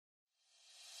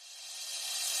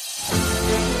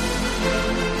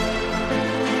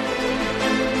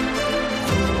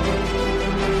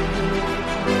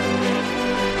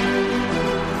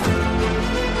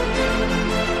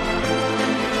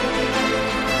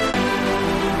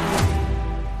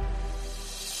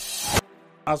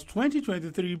As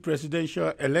 2023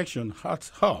 presidential election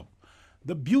heats up,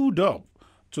 the build-up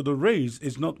to the race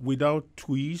is not without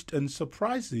twists and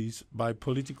surprises by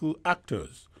political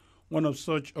actors. One of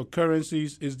such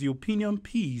occurrences is the opinion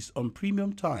piece on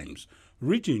Premium Times,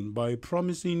 written by a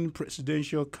promising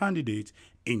presidential candidate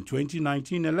in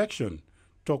 2019 election,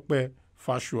 Tope,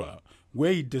 Fasua,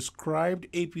 where he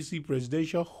described APC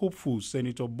presidential hopeful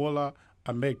Senator Bola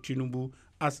Ahmed Tinubu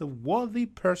as a worthy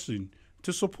person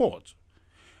to support.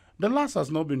 The last has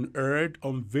not been heard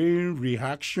on varying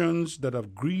reactions that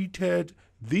have greeted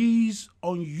these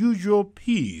unusual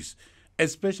piece,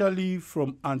 especially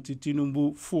from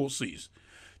anti-Tinubu forces.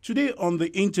 Today on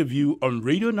the interview on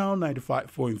Radio Now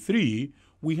 95.3,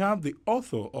 we have the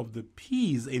author of the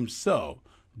piece himself,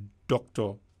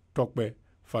 Dr. Tope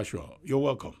Fasua. You're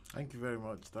welcome. Thank you very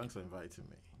much. Thanks for inviting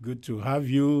me. Good to have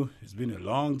you. It's been a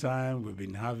long time. We've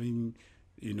been having,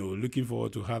 looking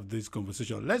forward to have this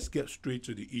conversation. Let's get straight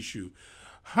to the issue.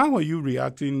 How are you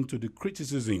reacting to the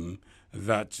criticism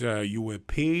that you were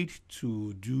paid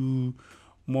to do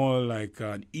more like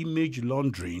an image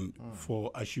laundering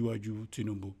for Asiwaju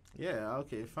Tinubu? Yeah,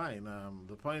 okay, fine.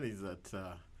 The point is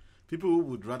that people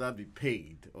would rather be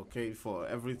paid, for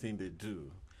everything they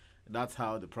do. That's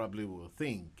how they probably will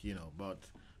think, But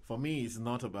for me, it's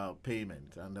not about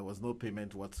payment, and there was no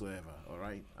payment whatsoever, all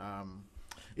right?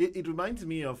 It reminds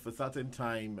me of a certain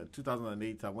time,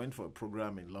 2008, I went for a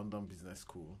program in London Business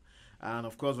School. And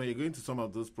of course, when you're going to some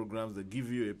of those programs, they give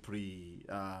you a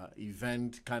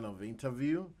pre-event kind of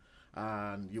interview.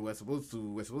 And we're supposed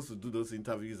to do those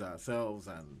interviews ourselves.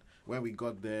 And when we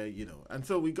got there, and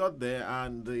so we got there,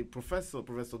 and the Professor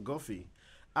Goffey,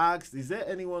 asked, is there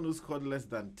anyone who scored less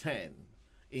than 10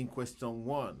 in question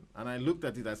 1? And I looked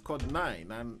at it, I scored 9,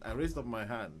 and I raised up my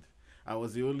hand. I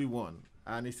was the only one.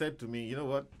 And he said to me, you know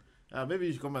what, maybe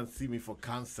you should come and see me for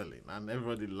counseling. And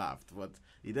everybody laughed. But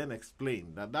he then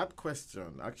explained that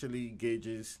question actually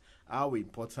gauges how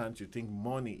important you think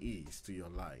money is to your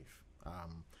life.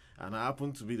 And I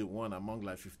happened to be the one among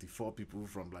 54 people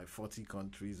from 40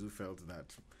 countries who felt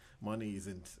that money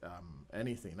isn't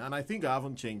anything. And I think I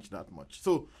haven't changed that much.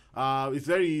 So it's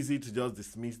very easy to just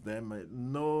dismiss them.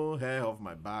 No hair off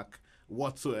my back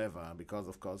whatsoever, because,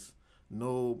 of course,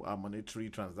 no monetary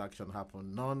transaction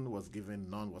happened. None was given,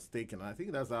 none was taken. And I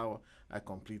think that's how I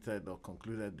concluded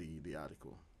the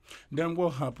article. Then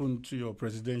what happened to your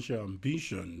presidential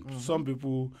ambition? Some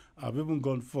people have even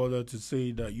gone further to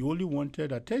say that you only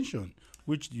wanted attention,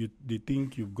 which they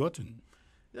think you've gotten.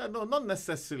 Yeah, no, not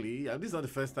necessarily. This is not the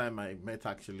first time I met,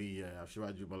 actually,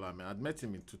 Asiwaju Bola. I'd met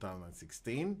him in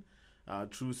 2016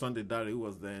 through Sunday Dare, who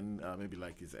was then maybe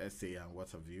his essay and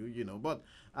what have you, But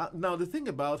now the thing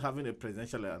about having a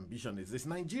presidential ambition is this.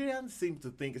 Nigerians seem to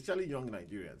think, especially young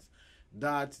Nigerians,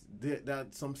 that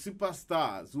some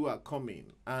superstars who are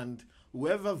coming, and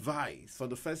whoever vies for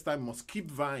the first time must keep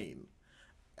vying.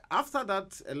 After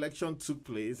that election took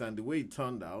place and the way it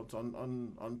turned out,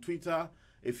 on Twitter,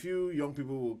 a few young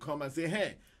people will come and say,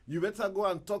 hey, you better go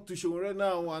and talk to Shomure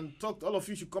now, and all of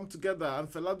you should come together, and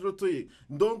Feladro Toye,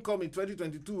 don't come in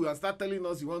 2022 and start telling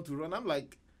us you want to run. I'm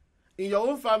like, in your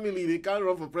own family, they can't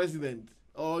run for president,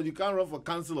 or you can't run for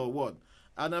council or what.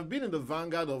 And I've been in the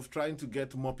vanguard of trying to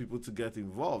get more people to get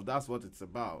involved. That's what it's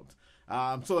about.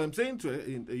 So I'm saying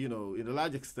in a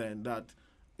large extent that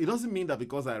it doesn't mean that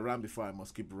because I ran before I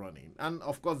must keep running. And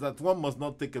of course that one must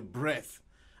not take a breath.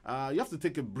 You have to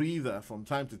take a breather from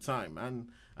time to time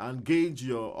and gauge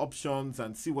your options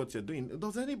and see what you're doing.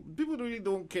 People really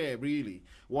don't care really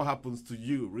what happens to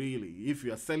you really. If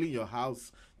you are selling your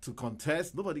house to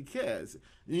contest, nobody cares.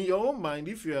 In your own mind,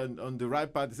 if you're on the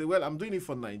right path, you say, well, I'm doing it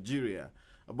for Nigeria.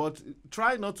 But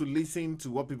try not to listen to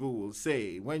what people will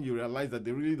say when you realize that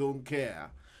they really don't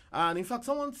care. And in fact,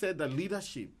 someone said that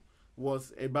leadership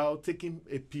was about taking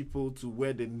a people to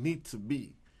where they need to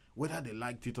be, whether they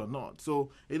liked it or not.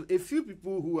 So a few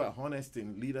people who are honest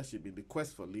in leadership, in the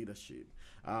quest for leadership,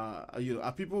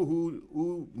 are people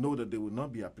who know that they will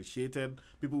not be appreciated.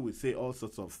 People will say all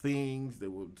sorts of things. They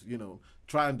would,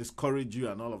 try and discourage you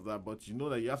and all of that. But you know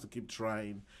that you have to keep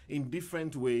trying in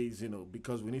different ways,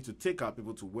 because we need to take our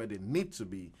people to where they need to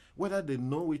be, whether they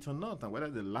know it or not, and whether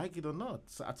they like it or not.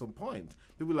 So at some point,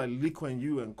 people like Lee Kuan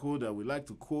Yew and Koda, we like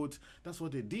to quote, that's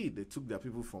what they did. They took their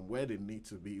people from where they need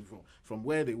to be, from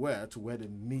where they were to where they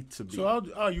need to be. So how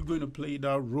are you going to play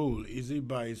that role? Is it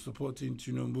by supporting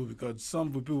Tinubu? Because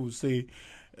some people will say,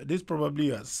 this probably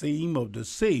a same of the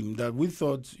same, that we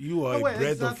thought you are a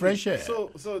breath of fresh air.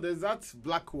 So there's that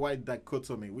black-white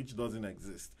dichotomy which doesn't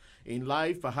exist. In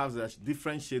life, perhaps there's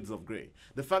different shades of gray.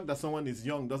 The fact that someone is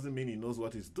young doesn't mean he knows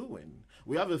what he's doing.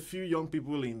 We have a few young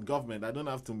people in government, I don't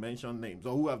have to mention names,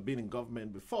 or who have been in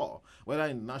government before, whether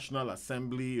in National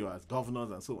Assembly or as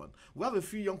governors and so on. We have a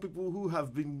few young people who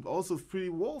have been also pretty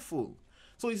woeful.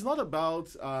 So it's not about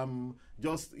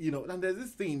just, and there's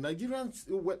this thing, Nigerians,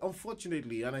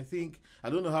 unfortunately, and I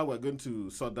don't know how we're going to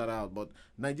sort that out, but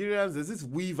Nigerians, there's this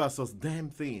we versus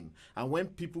them thing. And when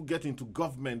people get into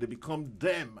government, they become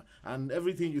them. And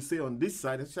everything you say on this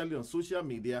side, especially on social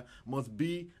media, must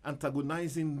be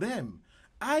antagonizing them.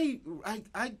 I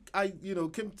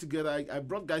came together, I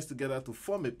brought guys together to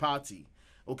form a party.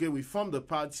 Okay, we formed a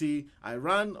party. I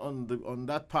ran on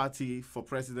that party for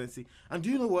presidency. And do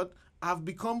you know what? I've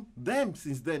become them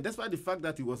since then. Despite the fact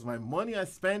that it was my money I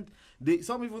spent.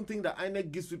 Some even think that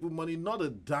INEC gives people money, not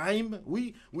a dime.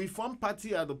 We formed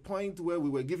party at the point where we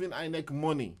were giving INEC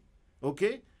money.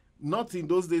 Okay? Not in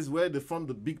those days where they formed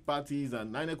the big parties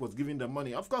and INEC was giving them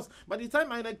money. Of course, by the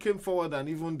time INEC came forward and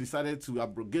even decided to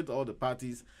abrogate all the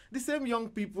parties, the same young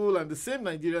people and the same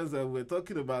Nigerians that were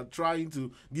talking about trying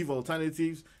to give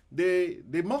alternatives, they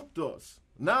mocked us.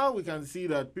 Now we can see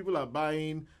that people are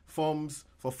buying forms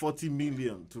for 40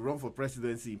 million to run for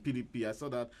presidency in PDP. I saw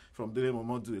that from Dele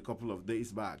Momodu a couple of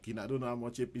days back. I don't know how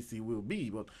much APC will be,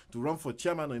 but to run for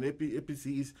chairman on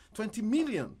APC is 20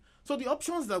 million. So the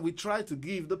options that we try to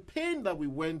give, the pain that we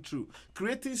went through,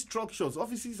 creating structures,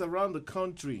 offices around the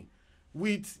country,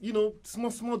 with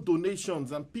small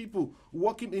donations and people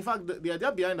working. In fact, the idea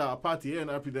behind our party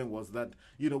ANRP then was that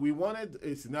we wanted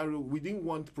a scenario. We didn't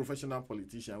want professional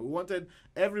politicians. We wanted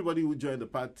everybody who joined the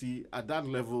party at that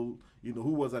level,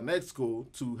 who was an exco,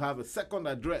 to have a second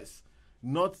address.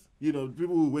 Not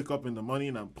people who wake up in the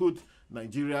morning and put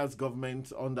Nigeria's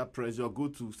government under pressure, go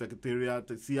to secretariat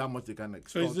to see how much they can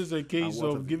extort. So is this a case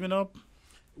of giving up?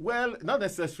 Well, not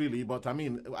necessarily, but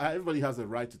everybody has a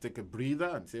right to take a breather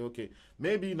and say, okay,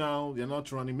 maybe now you're not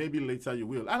running, maybe later you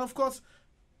will. And of course,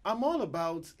 I'm all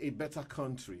about a better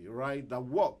country, right, that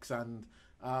works. And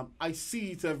I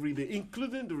see it every day,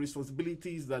 including the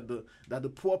responsibilities that the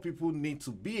poor people need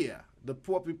to bear. The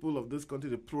poor people of this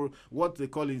country, what they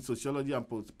call in sociology and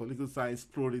political science,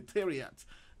 proletariat.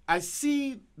 I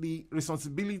see the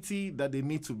responsibility that they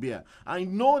need to bear. I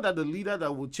know that the leader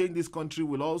that will change this country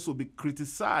will also be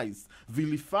criticized,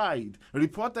 vilified,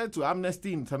 reported to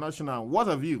Amnesty International, what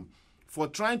have you, for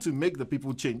trying to make the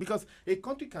people change. Because a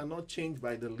country cannot change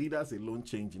by the leaders alone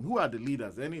changing. Who are the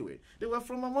leaders anyway? They were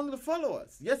from among the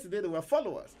followers. Yesterday they were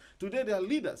followers. Today they are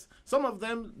leaders. Some of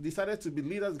them decided to be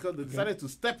leaders because they decided to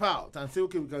step out and say,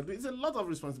 okay, we can do it. It's a lot of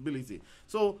responsibility.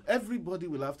 So everybody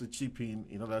will have to chip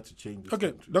in order to change this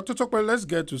country. Dr. Tope, let's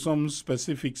get to some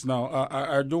specifics now.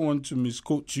 I don't want to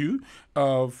misquote you.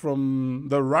 From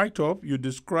the write-up, you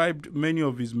described many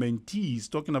of his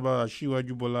mentees, talking about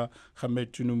Asiwaju Bola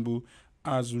Ahmed Tinubu,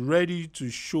 as ready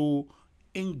to show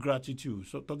ingratitude.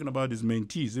 So talking about his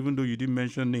mentees, even though you didn't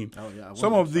mention names. Oh, yeah,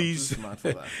 some of these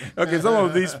some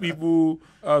of these people,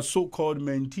 so-called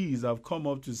mentees, have come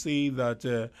up to say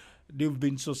that they've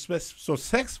been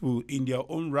successful in their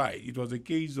own right. It was a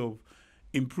case of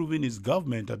improving his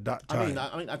government at that time.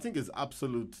 I think it's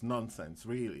absolute nonsense,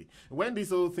 really. When this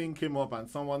whole thing came up and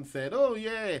someone said, oh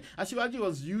yeah, Asiwaju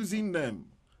was using them.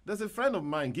 There's a friend of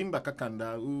mine, Gimba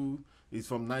Kakanda, who is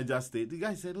from Niger State. The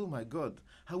guy said, oh my God,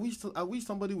 I wish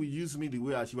somebody would use me the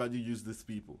way Asiwaju used these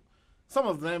people. Some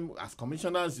of them, as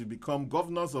commissioners, you become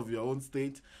governors of your own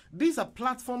state. These are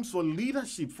platforms for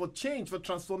leadership, for change, for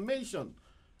transformation.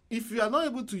 If you are not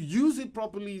able to use it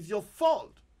properly, it's your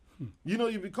fault.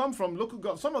 You become from local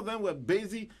government. Some of them were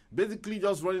basically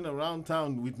just running around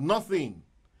town with nothing.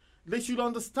 They should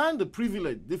understand the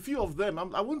privilege. The few of them,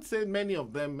 I wouldn't say many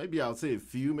of them, maybe I'll say a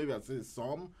few, maybe I'll say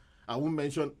some. I won't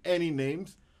mention any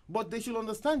names, but they should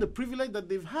understand the privilege that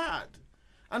they've had.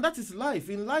 And that is life.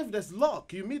 In life, there's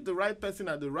luck. You meet the right person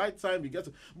at the right time, you get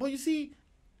to. But you see,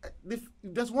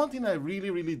 there's one thing I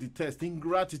really, really detest: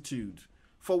 ingratitude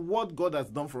for what God has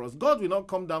done for us. God will not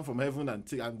come down from heaven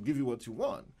and give you what you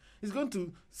want. He's going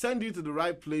to send you to the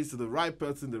right place, to the right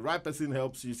person. The right person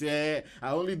helps you. You say, hey,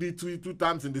 I only did two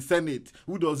terms in the Senate.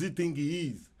 Who does he think he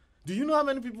is? Do you know how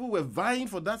many people were vying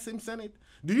for that same Senate?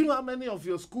 Do you know how many of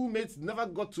your schoolmates never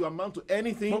got to amount to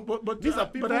anything? But these are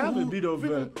people. But I have a bit of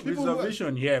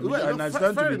reservation here, and I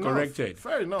stand to be corrected.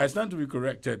 Fair enough. I stand to be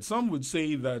corrected. Some would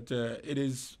say that it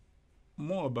is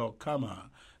more about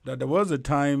karma. That there was a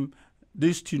time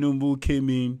this Tinubu came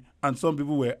in, and some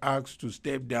people were asked to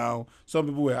step down. Some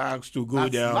people were asked to go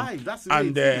down. Life. That's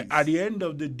and at the end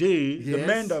of the day, the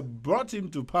men that brought him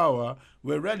to power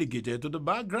were relegated to the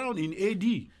background in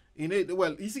AD.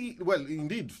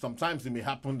 Indeed, sometimes it may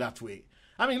happen that way.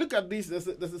 I mean, look at this. There's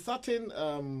a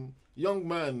certain young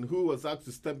man who was asked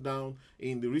to step down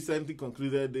in the recently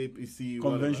concluded APC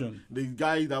convention. The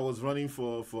guy that was running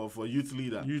for youth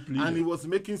leader. And he was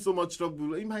making so much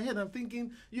trouble. In my head, I'm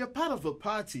thinking, you're part of a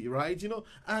party, right? You know,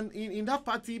 and in that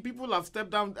party, people have stepped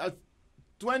down.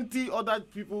 20 other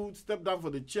people stepped down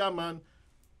for the chairman.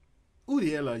 Who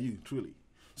the hell are you, truly?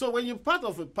 So when you're part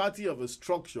of a party, of a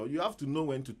structure, you have to know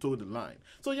when to toe the line.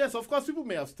 So yes, of course, people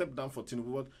may have stepped down for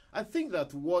Tinubu, but I think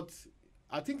that what's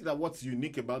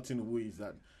unique about Tinubu is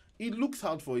that he looks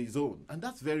out for his own, and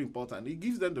that's very important. He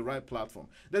gives them the right platform.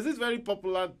 There's this very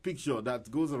popular picture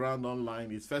that goes around online,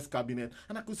 his first cabinet,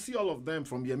 and I could see all of them,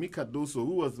 from Yemi Cardoso,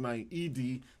 who was my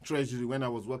ED Treasury when I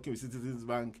was working with Citizens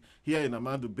Bank here in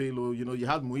Amadu Bello. You know, you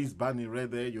had Moise Bani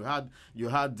right there, you had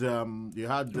Yemi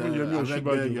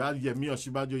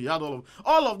Oshibajo, you had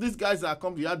all of these guys that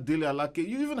come. You had Dele Alake.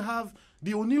 You even have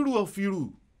the Oniru of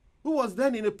Firu, who was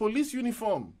then in a police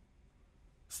uniform,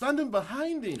 standing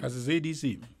behind him as his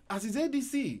ADC.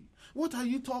 What are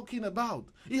you talking about?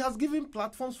 He has given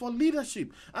platforms for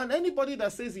leadership. And anybody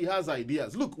that says he has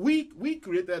ideas, look, we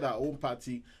created our own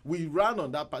party. We ran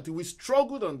on that party. We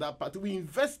struggled on that party. We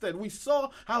invested. We saw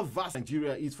how vast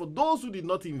Nigeria is. For those who did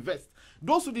not invest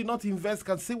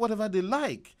can say whatever they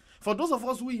like. For those of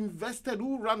us who invested,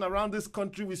 who ran around this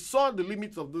country, we saw the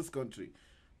limits of this country.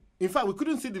 In fact, we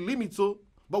couldn't see the limits,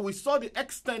 but we saw the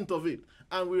extent of it.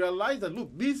 And we realized that, look,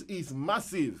 this is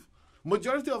massive.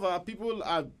 Majority of our people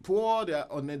are poor, they are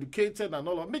uneducated and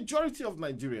all of majority of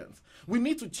Nigerians. We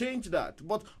need to change that.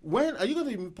 But when are you going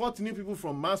to import new people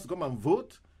from Mars to come and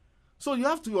vote? So you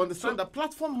have to understand that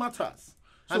platform matters.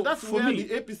 And that's where the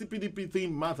APC-PDP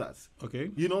thing matters.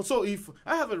 Okay. You know, so if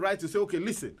I have a right to say, okay,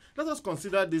 listen, let us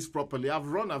consider this properly. I've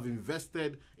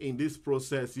invested in this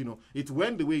process. You know, it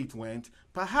went the way it went.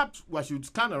 Perhaps we should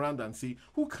scan around and see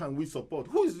who can we support?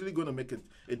 Who is really going to make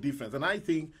a difference? And I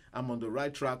think I'm on the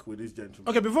right track with this gentleman.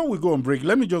 Okay, before we go on break,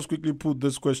 let me just quickly put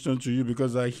this question to you,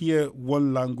 because I hear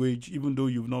one language, even though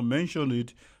you've not mentioned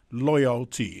it,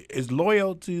 loyalty. Is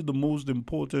loyalty the most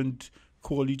important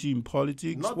quality in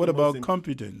politics? What about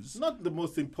competence? Not the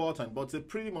most important, but it's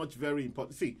pretty much very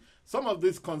important. See, some of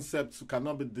these concepts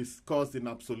cannot be discussed in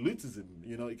absolutism.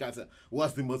 You know, you can't say,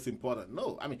 what's the most important?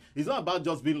 No, I mean, it's not about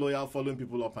just being loyal, following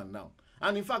people up and down.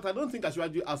 And in fact, I don't think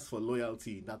Ashwaju asks for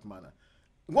loyalty in that manner.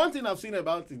 One thing I've seen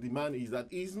about the man is that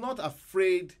he's not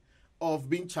afraid of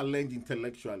being challenged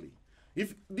intellectually.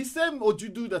 If the same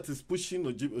Ojudu that is pushing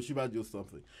Oshibajo or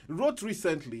something wrote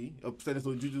recently, Senator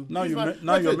Ojudu. Now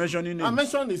you're mentioning names. I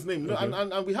mentioned his name, okay.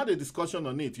 and we had a discussion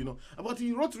on it, you know. But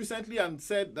he wrote recently and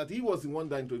said that he was the one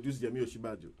that introduced Yemi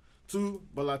Oshibajo to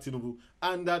Bola Tinubu,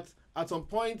 and that at some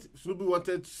point Tinubu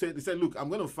wanted to say, he said, look, I'm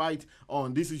going to fight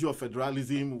on this issue of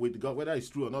federalism with God, whether it's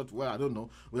true or not. Well, I don't know.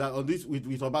 On this with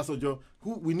Obasanjo,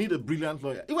 we need a brilliant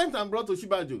lawyer. He went and brought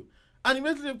Oshibajo. And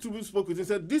immediately Tinubu spoke with him and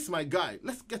said, this is my guy.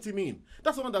 Let's get him in.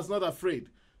 That's someone that's not afraid.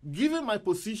 Given my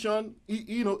position,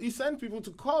 he sent people to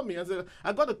call me and said,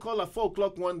 I got a call at 4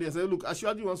 o'clock one day and said, look,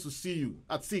 Ashwaju wants to see you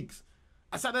at 6.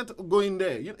 I started going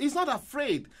there. He's not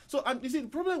afraid. So, and you see, the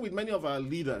problem with many of our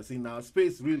leaders in our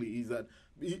space really is that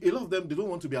a lot of them, they don't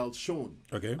want to be outshone.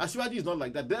 Okay. Ashwaju is not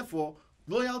like that. Therefore,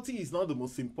 loyalty is not the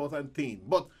most important thing.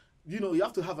 But you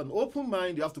have to have an open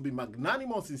mind. You have to be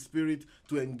magnanimous in spirit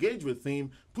to engage with him,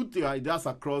 put your ideas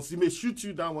across. He may shoot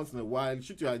you down once in a while,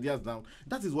 shoot your ideas down.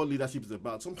 That is what leadership is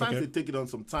about. Sometimes they take it on,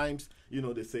 sometimes,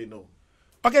 they say no.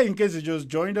 Okay, in case you just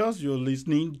joined us, you're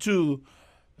listening to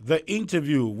the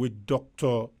interview with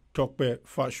Dr. Tope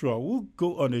Fasua. We'll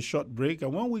go on a short break,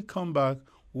 and when we come back,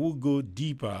 we'll go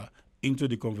deeper into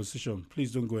the conversation.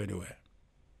 Please don't go anywhere.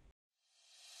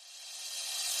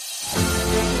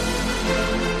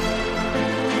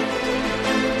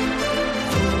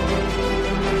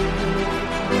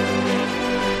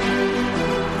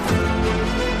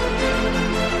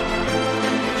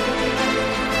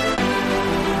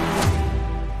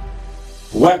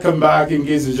 Welcome back. In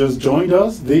case you just joined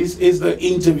us, this is the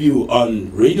interview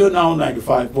on Radio Now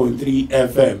 95.3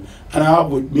 FM, and I have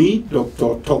with me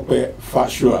Dr. Tope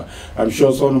Fasua. I'm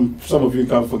sure some of you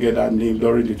can't forget that name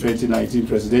during the 2019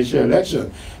 presidential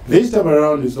election. This time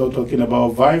around, he's not talking about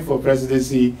vying for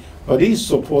presidency, but he's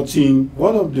supporting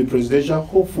one of the presidential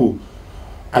hopeful,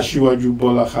 Asiwaju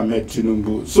Bola Ahmed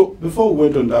Tinubu. So before we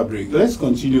went on that break, let's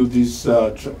continue this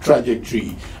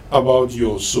trajectory about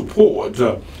your support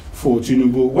for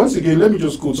Tinubu. Once again, let me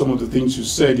just quote some of the things you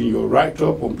said in your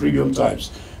write-up on Premium Times.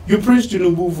 You praised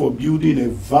Tinubu for building a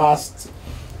vast,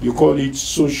 you call it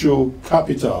social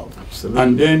capital, absolutely,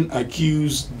 and then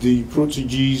accused the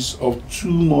proteges of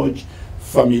too much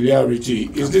familiarity.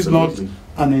 Is absolutely. This not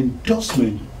an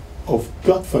endorsement of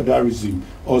godfatherism,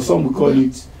 or some will call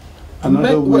it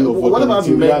another way of what about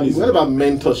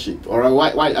mentorship? Or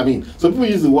why? I mean, so people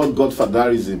use the word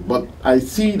godfatherism, but I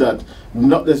see that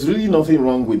there's really nothing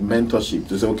wrong with mentorship.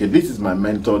 To say, okay, this is my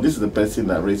mentor. This is the person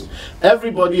that raised me.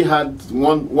 Everybody had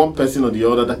one person or the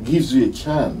other that gives you a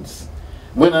chance.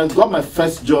 When I got my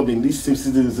first job in this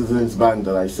Citizens Bank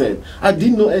that I said, I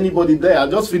didn't know anybody there. I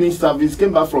just finished service,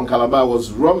 came back from Calabar,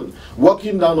 was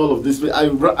walking down all of this. I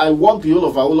walked the whole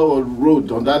of Awolowo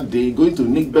Road on that day, going to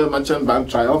Nick Bell Merchant Bank,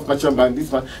 Triumph Merchant Bank,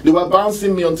 this one. They were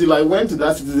bouncing me until I went to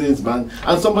that Citizens Bank,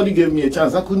 and somebody gave me a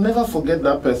chance. I could never forget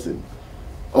that person,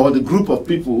 or the group of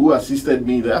people who assisted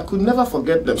me there. I could never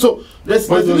forget them. So it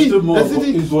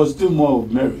was still more of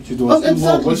marriage. It was still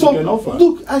more of what you can offer.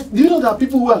 Look, do you know there are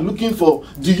people who are looking for?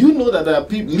 Do you know that there are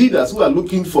leaders who are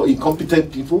looking for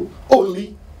incompetent people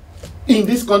only in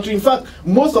this country? In fact,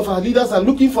 most of our leaders are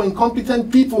looking for incompetent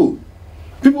people.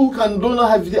 People who don't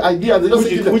have the idea. They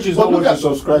just which is not what you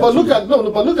subscribe to.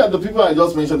 But look at the people I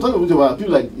just mentioned. Talk about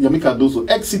people like Yamika Doso,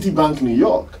 ex-Citibank New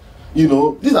York. You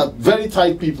know, these are very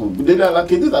tight people. These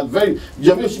are very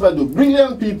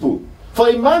brilliant people. For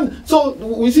a man, so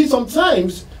we see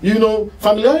sometimes, you know,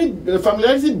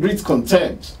 familiarity breeds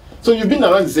contempt. So you've been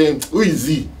around saying, who is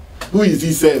he? Who is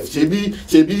he self?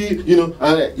 Shebi, you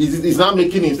know, he's now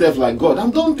making himself like God. I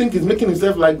don't think he's making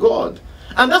himself like God.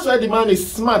 And that's why the man is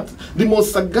smart. The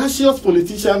most sagacious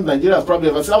politician Nigeria has probably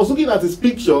ever seen. I was looking at his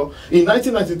picture in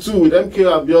 1992 with MK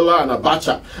Abiola and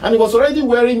Abacha, and he was already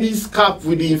wearing this cap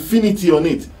with the infinity on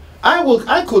it.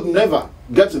 I could never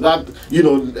get to that, you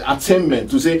know,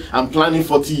 attainment to say I'm planning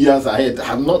 40 years ahead.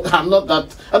 I'm not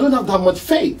that. I don't have that much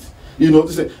faith, you know,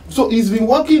 to say. So he's been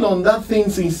working on that thing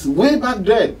since way back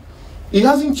then. He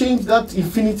hasn't changed that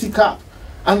infinity cap.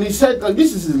 And he said, like,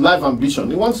 this is his life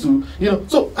ambition. He wants to, you know.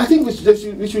 So I think we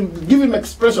should give him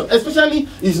expression. Especially,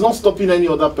 he's not stopping any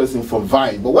other person from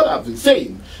vying. But what I've been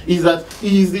saying is that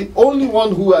he is the only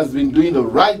one who has been doing the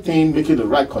right thing, making the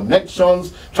right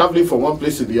connections, traveling from one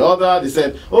place to the other. They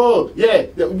said, oh, yeah,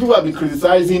 people have been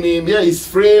criticizing him. Yeah, he's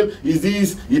frail, he's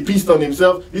this, he pissed on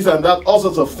himself, this and that, all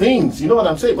sorts of things. You know what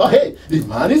I'm saying? But hey, the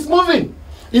man is moving.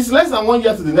 It's less than 1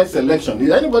 year to the next election.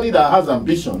 Anybody that has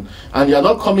ambition and you're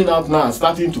not coming out now and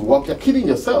starting to work, you're kidding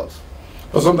yourself.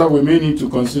 But sometimes we may need to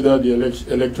consider the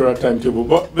electoral timetable.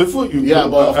 But before you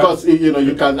but of course, you know,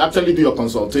 you can actually do your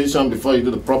consultation before you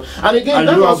do the prop. And again,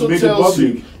 that also tells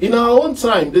you, in our own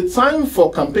time, the time for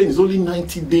campaign is only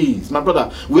 90 days. My brother,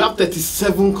 we have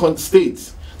 37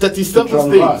 states. 37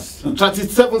 states,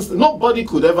 37. Nobody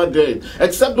could ever do it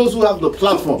except those who have the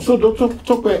platform. So, Dr.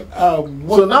 Tope,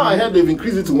 so now I heard they've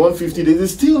increased it to 150 days.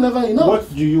 It's still never enough. What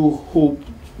do you hope?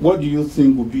 What do you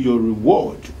think would be your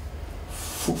reward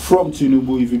from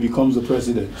Tinubu if he becomes the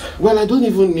president? Well, I don't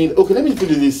even need. Okay, let me put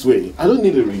it this way. I don't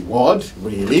need a reward,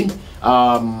 really.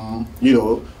 You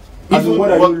know.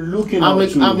 What are you looking at I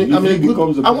engage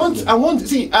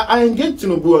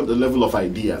Tinubu on the level of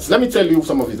ideas. Let me tell you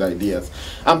some of his ideas.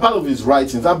 I'm part of his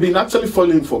writings. I've been actually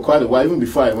following for quite a while, even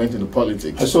before I went into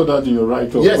politics. I saw that in your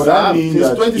write-up. Yes, but I mean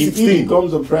that 2016. If he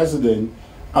becomes the president,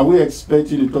 are we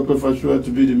expecting Tope Fasua to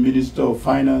be the Minister of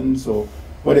Finance, or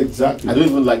what exactly? I don't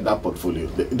even like that portfolio.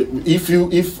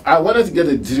 If I wanted to get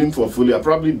a dream portfolio, I'd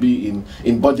probably be in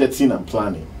budgeting and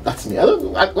planning. That's me. I don't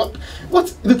know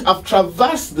what. Look, I've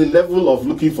traversed the level of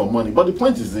looking for money. But the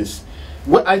point is this: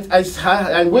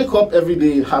 I wake up every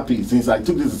day happy since I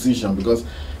took this decision, because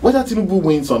whether Tinubu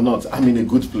wins or not, I'm in a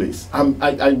good place. I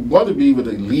want to be with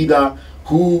a leader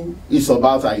who is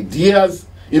about ideas.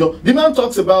 You know, the man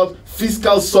talks about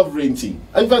fiscal sovereignty.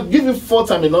 If I give you 4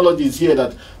 terminologies here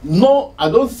that no, I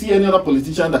don't see any other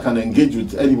politician that can engage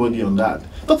with anybody on that.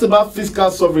 Talks about fiscal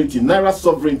sovereignty, naira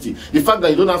sovereignty, the fact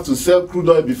that you don't have to sell crude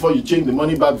oil before you change the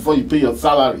money back, before you pay your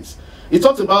salaries. He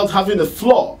talks about having a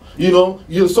floor, you know,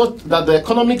 so that the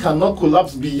economy cannot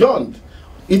collapse beyond.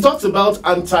 He talks about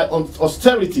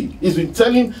anti-austerity. He's been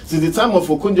telling since the time of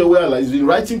Okonjo-Iweala, he's been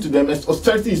writing to them,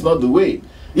 austerity is not the way.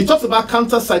 He talks about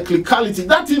counter-cyclicality.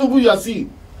 That Tinubu you are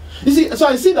seeing. You see, so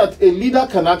I see that a leader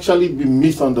can actually be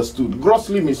misunderstood,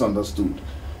 grossly misunderstood.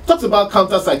 Talks about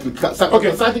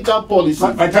counter-cyclical policy.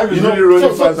 My time is really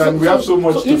running fast, and we have so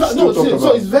much to talk about.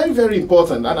 So it's very, very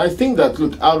important, and I think that,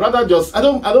 look, I'd rather just, I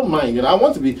don't mind. You know, I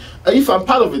want to be. If I'm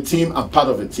part of a team, I'm part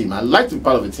of a team. I like to be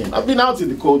part of a team. I've been out in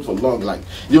the cold for long, like,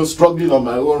 you know, struggling on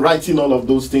my own, writing all of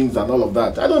those things and all of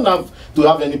that. I don't have to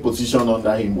have any position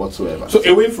under him whatsoever. So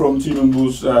away from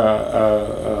Tinubu's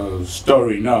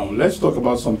story now, let's talk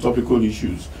about some topical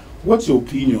issues. What's your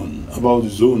opinion about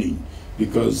zoning?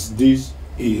 Because this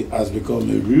it has become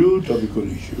a real topical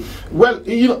issue? Well,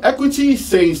 equity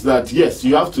says that yes,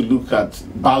 you have to look at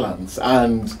balance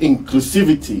and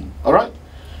inclusivity. All right,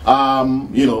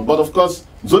 but of course,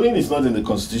 zoning is not in the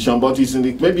constitution, but it's in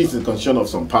maybe it's in the constitution of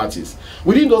some parties.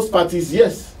 Within those parties,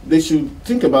 yes, they should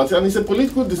think about it, and it's a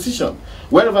political decision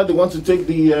wherever they want to take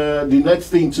the next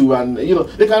thing to, and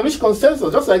they can reach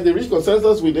consensus, just like they reach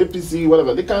consensus with APC,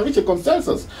 whatever. They can reach a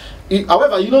consensus.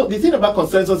 However, the thing about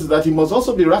consensus is that it must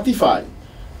also be ratified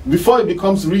before it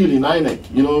becomes real in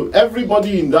INEC.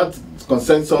 Everybody in that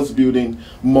consensus building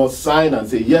must sign and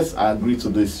say, yes, I agree to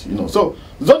this. So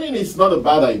zoning is not a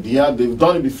bad idea. They've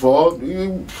done it before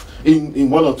in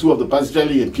one or two of the parties,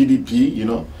 especially in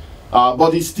PDP.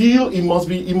 But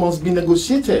it must be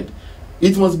negotiated.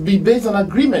 It must be based on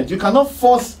agreement. You cannot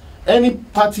force any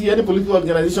party, any political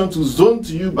organization to zone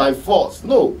to you by force.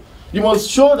 No. You must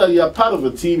show that you are part of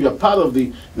a team, you are part of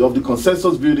the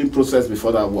consensus building process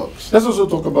before that works. Let's also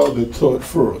talk about the third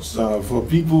force. For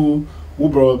people who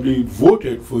probably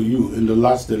voted for you in the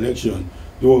last election,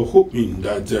 they were hoping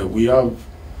that we have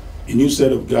a new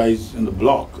set of guys in the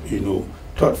block,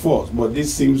 third force. But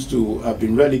this seems to have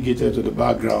been relegated to the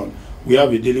background. We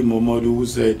have a Daily Momodu who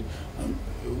said,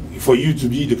 for you to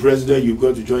be the president, you've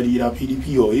got to join either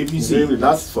PDP or APC. Really,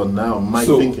 that's for now my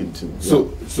thinking too. Yeah.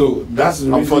 So that's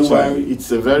the reason why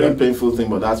it's a very painful thing,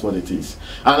 but that's what it is.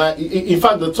 And in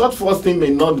fact, the third force thing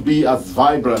may not be as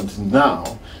vibrant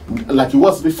now like it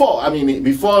was before. I mean,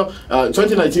 before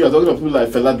 2019, I was talking about people like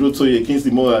Feladro Toye,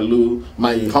 Kingsley Moralu,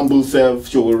 my humble self,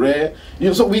 Showore.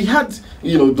 So we had,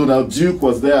 Donald Duke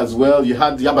was there as well. You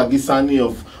had Yabagi Sani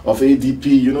of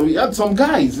ADP. We had some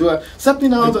guys who were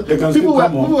stepping out. People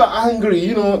were angry.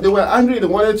 They were angry. They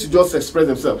wanted to just express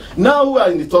themselves. Now who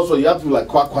are in the top floor, you have people like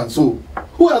Kwakwanso,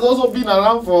 who has also been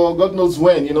around for God knows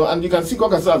when. And you can see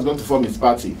Kwakwanso is going to form his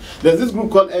party. There's this group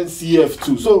called NCF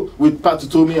too. So with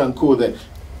Patutomi and co there.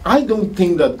 I don't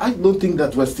think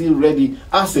that we're still ready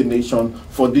as a nation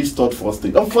for this third force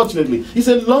thing. Unfortunately, it's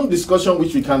a long discussion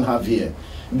which we can't have here.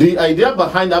 The idea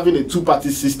behind having a two-party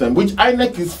system, which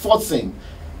INEC is forcing,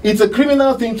 it's a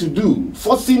criminal thing to do.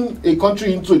 Forcing a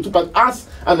country into a two-party as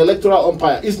an electoral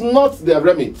umpire is not their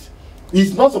remit.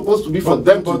 It's not supposed to be for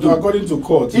them to do. But according to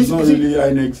court, it's not really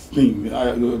INEC's thing.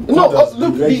 Look,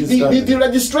 the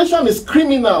registration is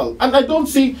criminal. And I don't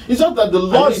see, it's not that the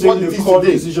law is what it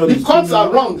is today. The courts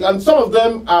are wrong, and some of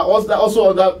them are also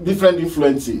under different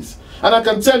influences. And I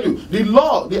can tell you, the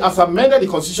law, as amended, the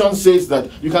constitution says that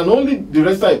you can only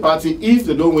deregister a party if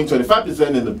they don't win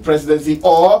 25% in the presidency,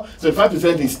 or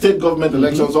 25% in state government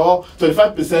elections, or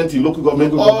 25% in local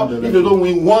government, or if they don't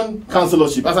win one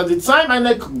councillorship. As at the time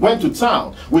INEC went to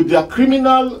town with their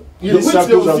criminal, which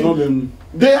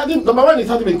they hadn't, number one, it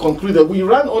hadn't been concluded. We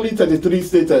ran only 33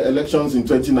 state elections in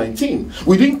 2019.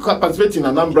 We didn't participate in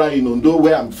Anambra, in Ondo,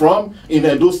 where I'm from, in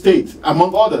Edo State,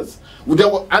 among others.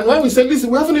 And when we said, listen,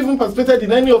 we haven't even participated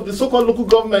in any of the so-called local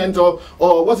government or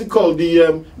what's it called,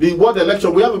 the ward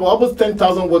election. We have about almost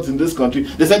 10,000 wards in this country.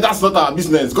 They said that's not our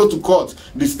business. Go to court.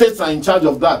 The states are in charge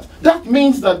of that. That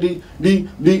means that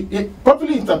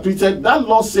properly interpreted, that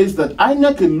law says that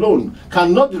INEC alone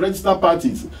cannot deregister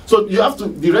parties. So you have to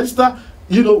deregister,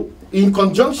 in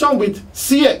conjunction with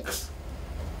CX.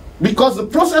 Because the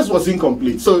process was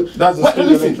incomplete. So that's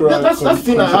the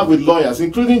thing I have with lawyers,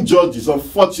 including judges.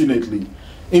 Unfortunately,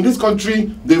 in this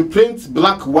country, they paint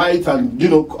black, white,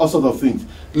 and all sorts of things.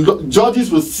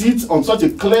 Judges will sit on such a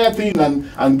clear thing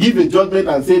and give a judgment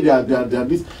and say they are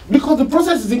this, because the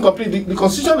process is incomplete. The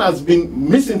constitution has been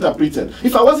misinterpreted.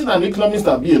 If I wasn't an economist,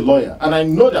 I'd be a lawyer, and I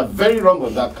know they're very wrong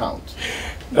on that count.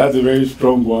 That's a very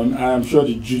strong one. I'm sure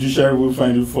the judiciary will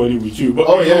find it funny with you.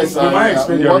 But yes, I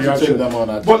want to take them on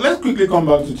that. But let's quickly come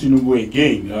back to Tinubu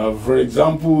again. For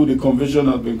example, the convention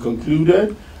has been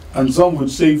concluded, and some would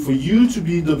say for you to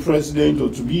be the president or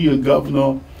to be a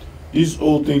governor, this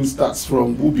whole thing starts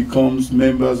from who becomes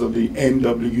members of the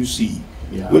NWC.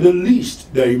 Yeah. With the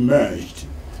list that emerged,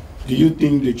 do you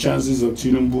think the chances of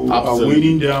Tinubu are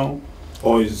winning down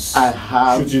or is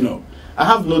shooting up? I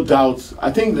have no doubt.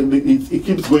 I think that it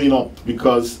keeps going up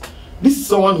because this is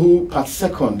someone who per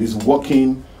second is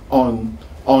working on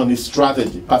his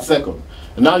strategy per second.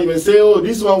 And now you may say, oh,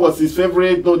 this one was his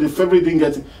favorite. No, the favorite didn't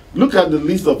get it. Look at the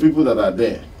list of people that are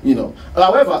there.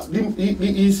 However,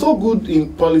 he's so good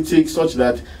in politics such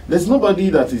that there's nobody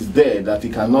that is there that he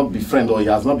cannot befriend or he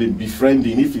has not been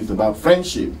befriending if it's about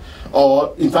friendship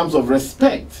or in terms of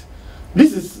respect.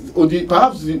 This is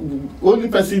perhaps the only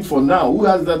person for now who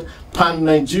has that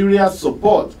pan-Nigeria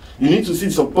support. You need to see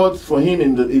support for him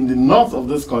in the north of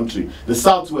this country, the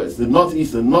southwest, the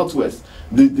northeast, the northwest,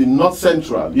 the north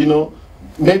central,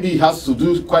 maybe he has to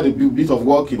do quite a bit of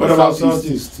work in What the about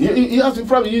southeast. Southeast? He has to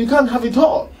probably, you can't have it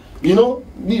all.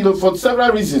 For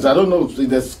several reasons. I don't know if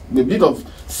there's a bit of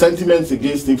sentiments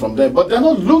against him from there, but they're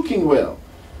not looking well.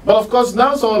 But of course,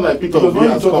 now someone like Peter Because Obi when you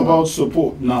has talk come about out.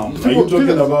 support now, are People- you talking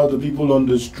people- about the people on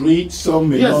the street? Some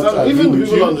may Yes, not agree even the with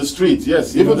people you. on the street,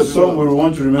 yes. You know, Even the people some will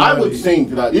want to remember. I would the-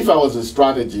 think that if I was a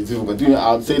strategist, if we were doing,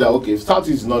 I would say that, okay, if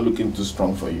Southeast is not looking too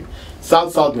strong for you,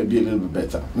 South may be a little bit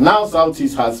better. Now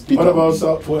Southeast has Peter What about Obi.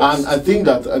 Southwest? And I think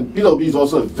that Peter Obi is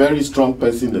also a very strong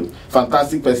person, a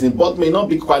fantastic person, but may not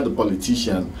be quite a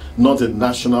politician, not a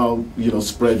national,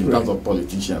 spread in terms of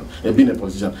politician, being a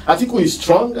politician. Atiku is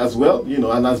strong as well,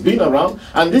 and has been around.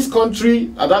 And this country,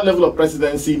 at that level of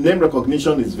presidency, name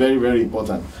recognition is very, very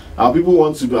important. Our people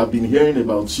want to have been hearing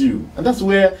about you. And that's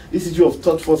where this issue of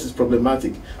third force is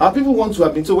problematic. Our people want to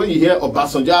have been, so when you hear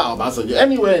Obasanjo,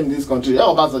 anywhere in this country,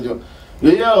 Obasanjo, you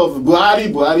hear of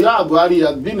Buhari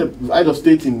had been a head of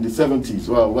state in the 70s,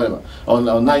 well, whatever, or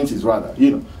 90s rather,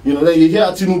 Then you hear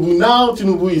Tinubu, now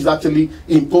Tinubu is actually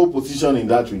in pole position in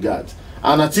that regard.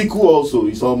 And Atiku also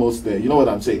is almost there. You know what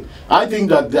I'm saying? I think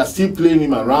that they're still playing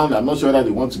him around. I'm not sure that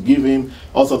they want to give him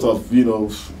all sorts of,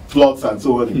 plots and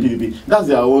so on in PDP. That's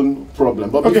their own problem.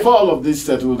 But Okay. before all of this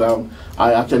settled down,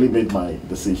 I actually made my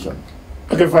decision.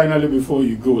 Okay, finally, before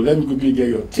you go, let me quickly get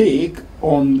your take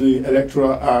on the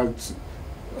Electoral Act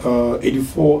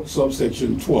 84,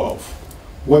 subsection 12.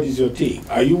 What is your take?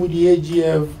 Are you with the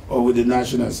AGF or with the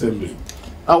National Assembly?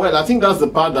 Well, I think that's the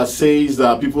part that says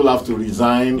that people have to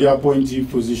resign. The appointive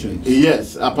positions.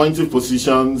 Yes, appointed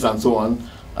positions and so on.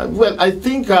 Well, I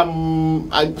think I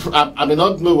may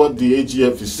not know what the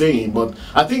AGF is saying, but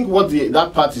I think what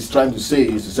that part is trying to say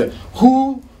is to say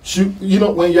who should,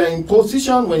 when you're in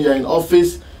position, when you're in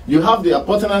office, you have the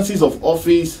appurtenances of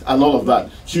office and all of that.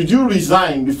 Should you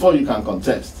resign before you can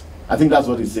contest? I think that's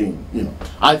what he's saying.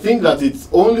 I think that it's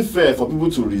only fair for people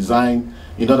to resign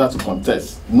in order to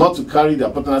contest, not to carry the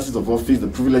appurtenances of office, the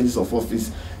privileges of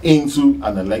office into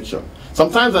an election.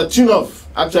 Sometimes I tune off,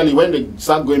 actually, when they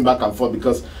start going back and forth,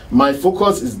 because my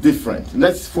focus is different.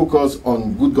 Let's focus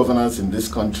on good governance in this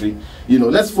country.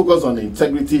 Let's focus on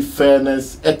integrity,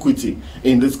 fairness, equity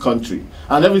in this country,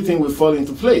 and everything will fall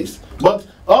into place. But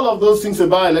all of those things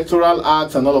about electoral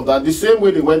acts and all of that, the same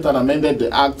way they went and amended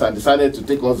the act and decided to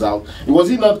take us out, was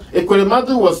it not?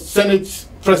 Ekweremadu was Senate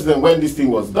president when this thing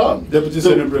was done. Deputy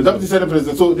Senate President. Deputy Senate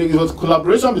President. So there was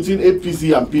collaboration between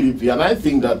APC and PDP, and I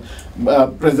think that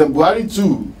President Buhari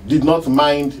too did not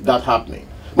mind that happening.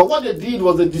 But what they did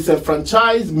was they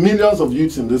disenfranchised millions of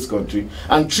youths in this country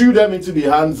and threw them into the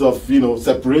hands of,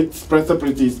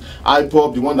 separatists.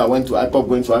 IPOB, the one that went to IPOB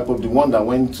went to IPOB, the one that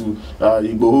went to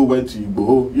Igboho went to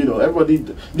Igboho. Everybody.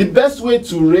 The best way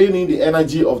to rein in the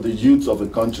energy of the youths of a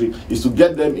country is to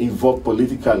get them involved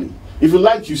politically. If you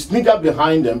like, you sneak up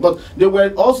behind them. But they were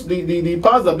also the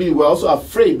powers that be were also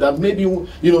afraid that maybe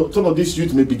some of these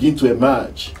youth may begin to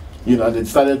emerge. And they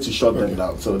decided to shut them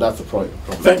down. So that's the problem.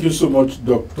 Thank you so much,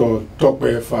 Dr. Tope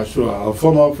Fasua, a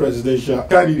former presidential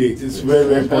candidate. It's very,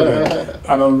 very important.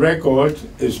 And on record,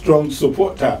 a strong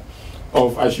supporter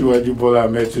of Asiwaju Bola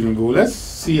Ahmed Tinubu. Let's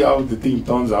see how the thing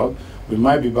turns out. We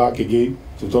might be back again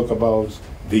to talk about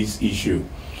this issue.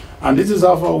 And this is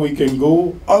how far we can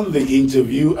go on the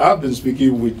interview. I've been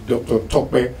speaking with Dr.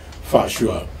 Tope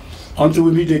Fasua. Until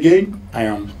we meet again, I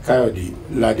am Kayode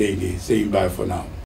Ladede saying bye for now.